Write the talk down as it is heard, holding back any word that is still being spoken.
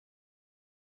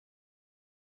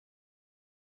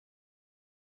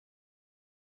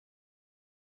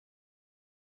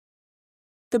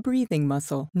The breathing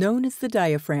muscle, known as the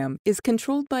diaphragm, is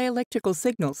controlled by electrical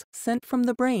signals sent from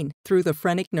the brain through the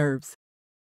phrenic nerves.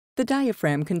 The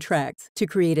diaphragm contracts to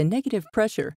create a negative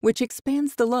pressure, which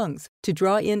expands the lungs to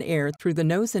draw in air through the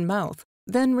nose and mouth,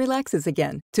 then relaxes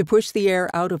again to push the air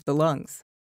out of the lungs.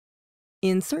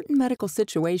 In certain medical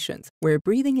situations where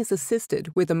breathing is assisted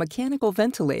with a mechanical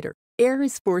ventilator, air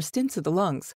is forced into the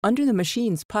lungs under the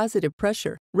machine's positive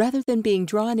pressure rather than being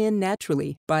drawn in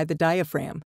naturally by the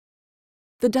diaphragm.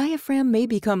 The diaphragm may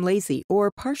become lazy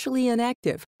or partially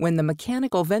inactive when the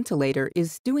mechanical ventilator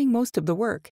is doing most of the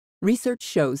work. Research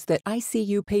shows that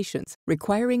ICU patients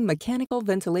requiring mechanical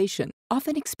ventilation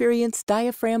often experience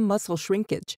diaphragm muscle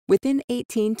shrinkage within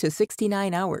 18 to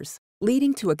 69 hours,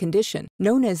 leading to a condition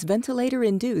known as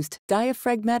ventilator-induced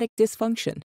diaphragmatic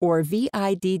dysfunction, or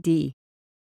VIDD.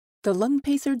 The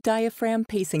Lungpacer Diaphragm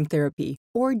Pacing Therapy,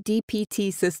 or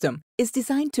DPT system, is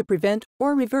designed to prevent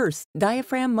or reverse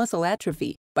diaphragm muscle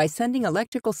atrophy by sending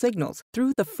electrical signals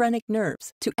through the phrenic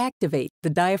nerves to activate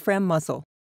the diaphragm muscle.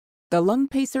 The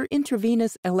Lungpacer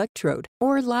intravenous electrode,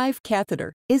 or live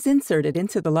catheter, is inserted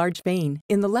into the large vein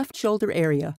in the left shoulder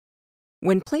area.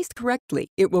 When placed correctly,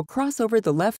 it will cross over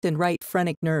the left and right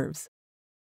phrenic nerves.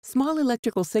 Small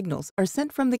electrical signals are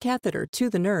sent from the catheter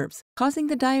to the nerves, causing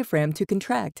the diaphragm to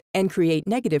contract and create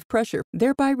negative pressure,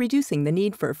 thereby reducing the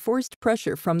need for forced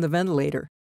pressure from the ventilator.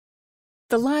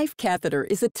 The live catheter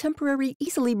is a temporary,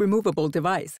 easily removable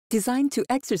device designed to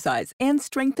exercise and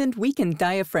strengthen weakened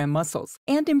diaphragm muscles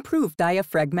and improve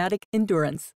diaphragmatic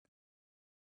endurance.